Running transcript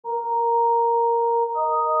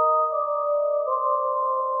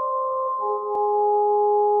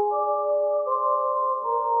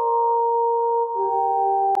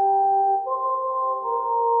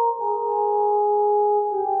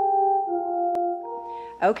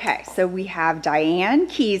Okay, so we have Diane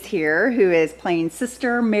Keys here, who is playing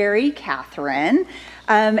Sister Mary Catherine.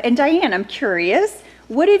 And Diane, I'm curious,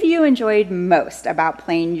 what have you enjoyed most about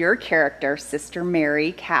playing your character, Sister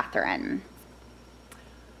Mary Catherine?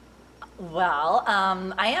 Well,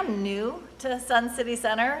 I am new to Sun City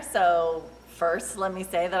Center, so first let me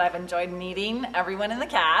say that I've enjoyed meeting everyone in the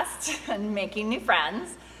cast and making new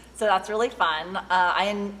friends. So that's really fun.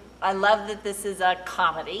 I love that this is a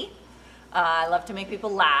comedy. I love to make people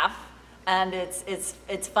laugh, and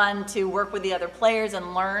it's fun to work with the other players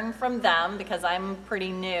and learn from them because I'm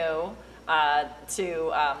pretty new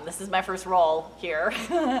this is my first role here.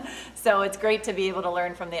 So it's great to be able to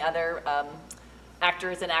learn from the other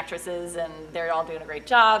actors and actresses, and they're all doing a great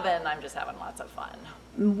job, and I'm just having lots of fun.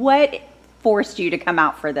 What forced you to come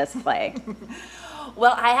out for this play?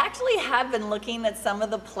 Well, I actually have been looking at some of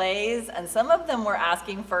the plays, and some of them were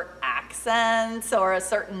asking for accents or a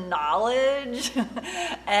certain knowledge,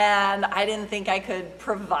 and I didn't think I could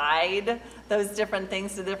provide those different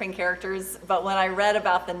things to different characters. But when I read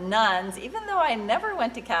about the nuns, even though I never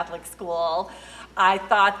went to Catholic school, I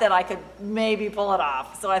thought that I could maybe pull it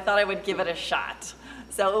off, so I thought I would give it a shot.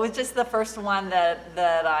 So it was just the first one that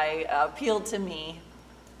I appealed to me,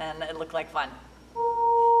 and it looked like fun.